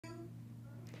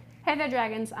Hey there,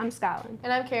 Dragons. I'm Skylin.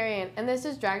 And I'm Carrie Ann, and this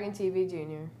is Dragon TV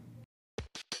Junior.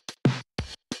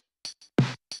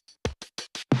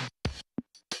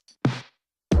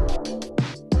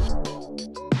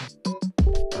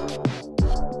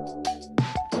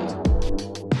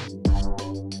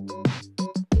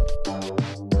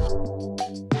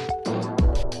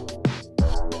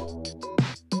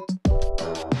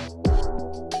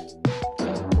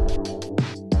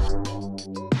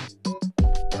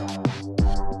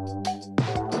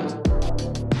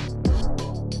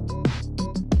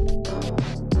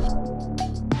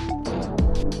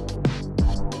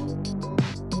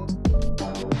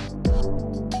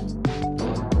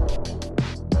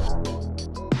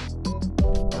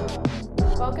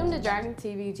 Welcome to Dragon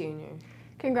TV Junior.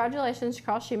 Congratulations to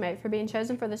Cross Shoemate for being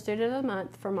chosen for the Student of the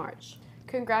Month for March.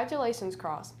 Congratulations,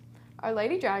 Cross. Our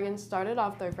Lady Dragons started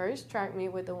off their first track meet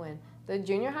with a win. The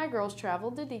junior high girls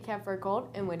traveled to DeKalb for a cold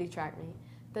and witty track meet.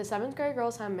 The 7th grade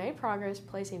girls have made progress,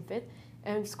 placing 5th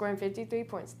and scoring 53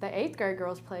 points. The 8th grade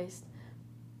girls placed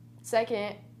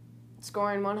 2nd,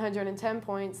 scoring 110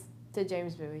 points to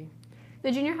James Bowie.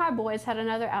 The junior high boys had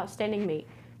another outstanding meet,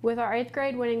 with our 8th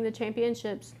grade winning the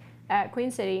championships at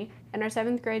Queen City and our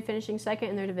 7th grade finishing 2nd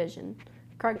in their division.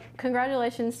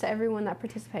 Congratulations to everyone that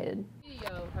participated.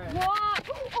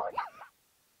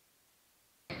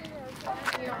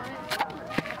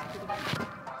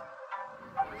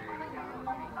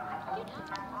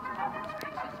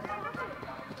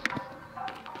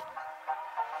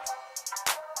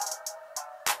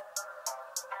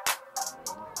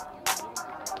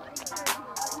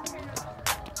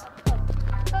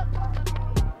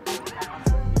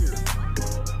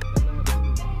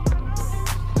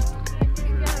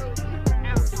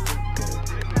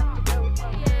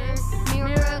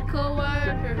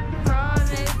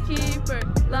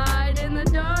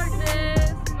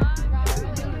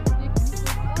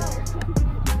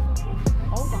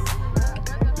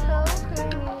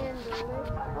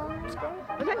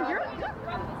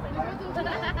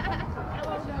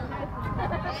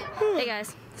 Hey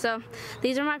guys, so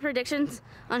these are my predictions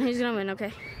on who's gonna win,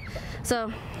 okay?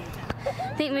 So,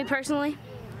 I think me personally,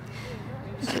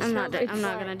 I'm not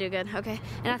gonna do good, okay?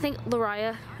 And I think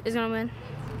Lariah is gonna win.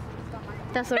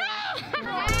 That's what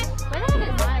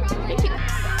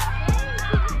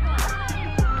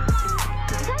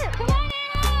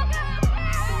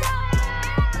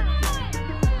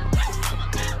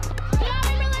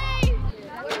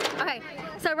Okay,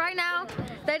 so right now,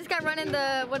 they just got running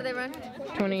the, what did they run?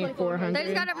 2400. They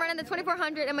just got up running the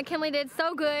 2400 and McKinley did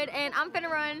so good and I'm finna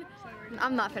run.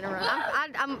 I'm not finna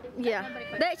run. Yeah.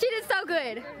 She did so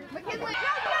good. McKinley.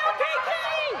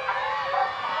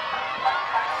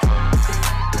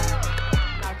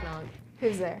 Knock knock.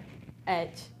 Who's there?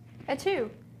 Etch. At 2.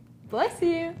 Bless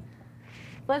you.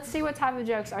 Let's see what type of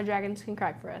jokes our dragons can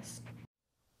crack for us.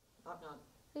 Knock knock.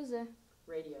 Who's there?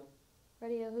 Radio.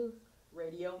 Radio who?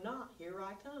 Radio not. Here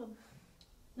I come.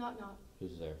 Knock knock.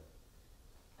 Who's there?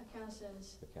 A cow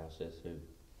says. The cow says who?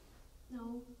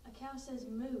 No, a cow says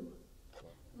moo.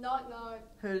 Knock knock.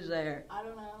 Who's there? I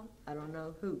don't know. I don't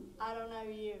know who. I don't know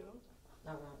you.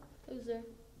 Knock knock. Who's there?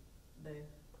 Boo.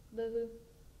 Boo hoo.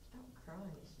 Don't cry.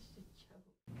 It's just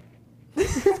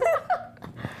a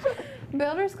joke.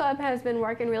 Builders Club has been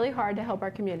working really hard to help our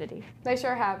community. They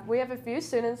sure have. We have a few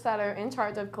students that are in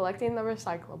charge of collecting the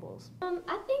recyclables.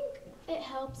 I think it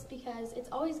helps because it's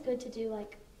always good to do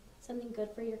like something good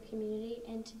for your community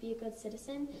and to be a good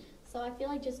citizen. So I feel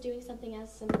like just doing something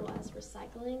as simple as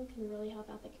recycling can really help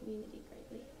out the community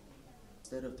greatly.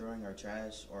 Instead of throwing our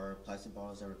trash or plastic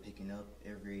bottles that we're picking up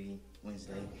every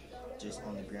Wednesday just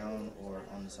on the ground or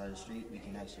on the side of the street, we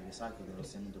can actually recycle them and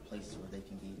send them to places where they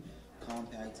can be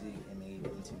compacted and made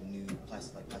into new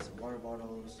plastic, like plastic water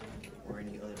bottles or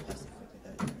any other plastic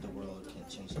equipment that the world can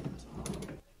change them into.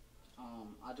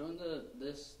 I joined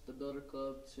the Builder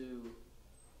Club to,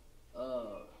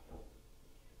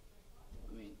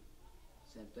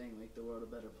 same thing, make the world a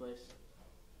better place.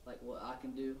 Like what I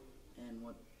can do and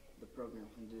what the program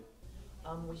can do.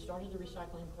 We started the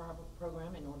recycling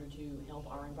program in order to help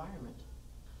our environment.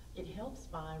 It helps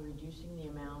by reducing the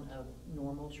amount of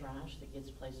normal trash that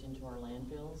gets placed into our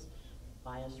landfills.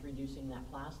 By us reducing that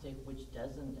plastic, which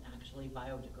doesn't actually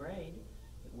biodegrade,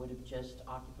 it would have just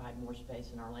occupied more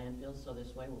space in our landfills. So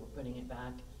this way we're putting it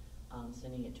back,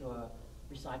 sending it to a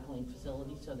recycling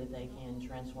facility so that they can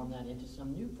transform that into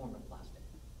some new form of plastic.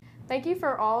 Thank you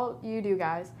for all you do,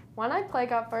 guys. One Night Play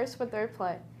got first with their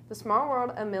play, The Small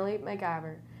World of Millie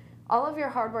McIver. All of your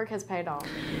hard work has paid off.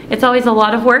 It's always a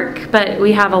lot of work, but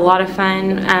we have a lot of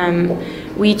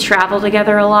fun. We travel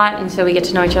together a lot, and so we get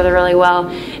to know each other really well.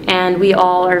 And we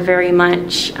all are very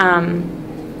much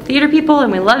theater people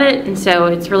and we love it, and so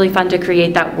it's really fun to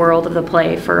create that world of the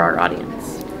play for our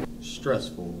audience.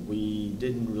 Stressful. We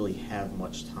didn't really have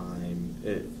much time,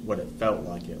 what it felt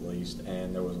like at least,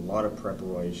 and there was a lot of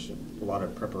preparation, a lot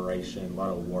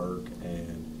of work,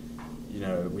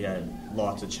 and we had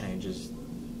lots of changes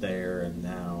there and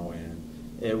now,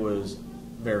 and it was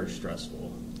very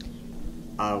stressful.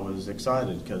 I was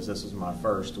excited because this was my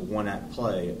first one-act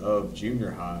play of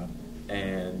junior high,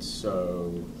 and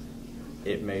so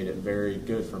it made it very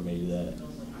good for me that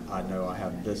I know I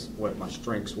have what my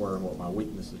strengths were and what my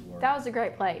weaknesses were. That was a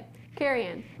great play.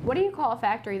 Carrie-Ann, what do you call a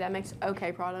factory that makes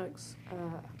okay products?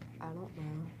 I don't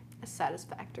know. A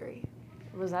satisfactory.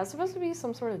 Was that supposed to be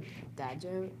some sort of dad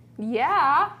joke?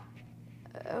 Yeah.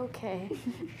 Okay.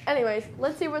 Anyways,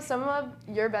 let's see what some of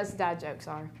your best dad jokes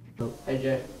are. Hey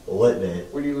Jay. What, man?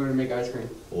 Where do you learn to make ice cream?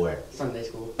 Where? Sunday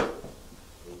school.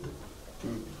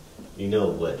 You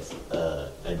know what's a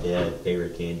dad's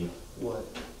favorite candy? What?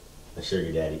 A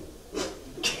sugar daddy.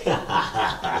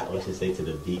 What should I say to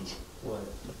the beach? What?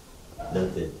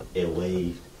 Nothing. It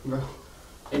waved. Bro.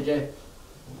 Hey Jay,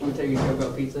 I'm gonna tell you a joke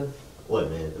about pizza.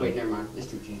 What, man? Wait, never mind. It's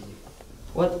too cheesy.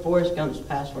 What's Forrest Gump's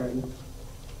password?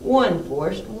 1,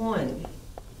 Forrest, 1.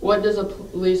 What does a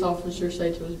police officer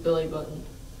say to his belly button?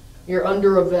 You're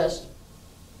under a vest.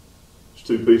 There's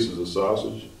 2 pieces of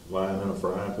sausage lying in a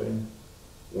frying pan.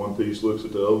 One piece looks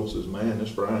at the other and says, "Man, this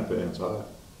frying pan's hot."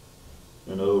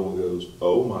 And the other one goes,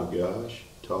 "Oh my gosh,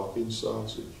 talking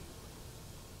sausage."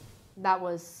 That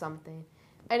was something.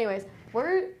 Anyways,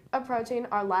 we're approaching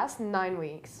our last 9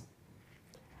 weeks.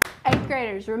 8th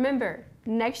graders, remember,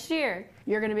 next year,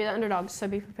 you're going to be the underdogs, so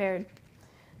be prepared.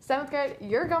 7th grade,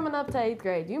 you're coming up to 8th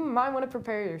grade. You might want to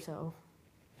prepare yourself.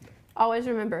 Always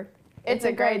remember, it's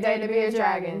a great day to be a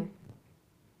dragon.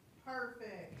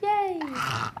 Perfect. Yay!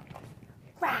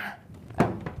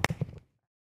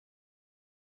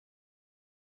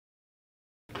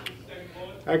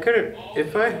 I couldn't,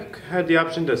 if I had the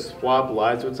option to swap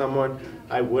lives with someone,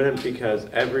 I wouldn't because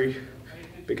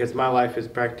my life is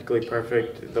practically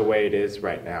perfect the way it is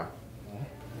right now.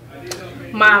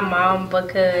 My mom,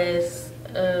 because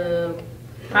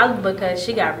probably because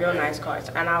she got real nice cars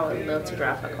and I would love to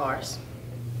drive her cars.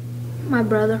 My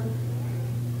brother,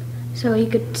 so he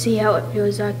could see how it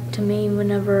feels like to me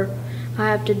whenever I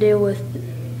have to deal with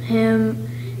him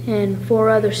and 4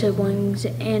 other siblings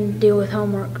and deal with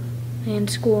homework and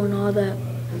school and all that.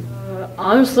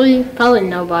 Honestly, probably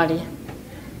nobody.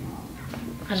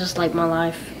 I just like my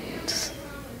life. It's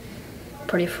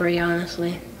pretty free,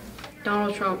 honestly.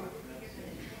 Donald Trump.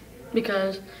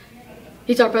 Because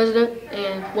he's our president,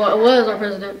 and, well, was our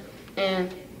president,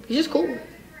 and he's just cool.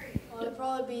 It'd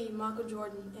probably be Michael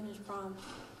Jordan in his prime,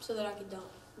 so that I could dunk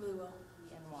really well.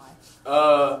 And why?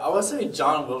 I would say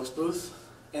John Wilkes Booth,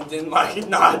 and then like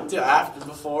not after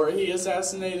before he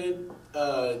assassinated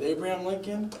Abraham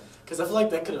Lincoln, because I feel like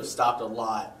that could have stopped a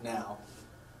lot now.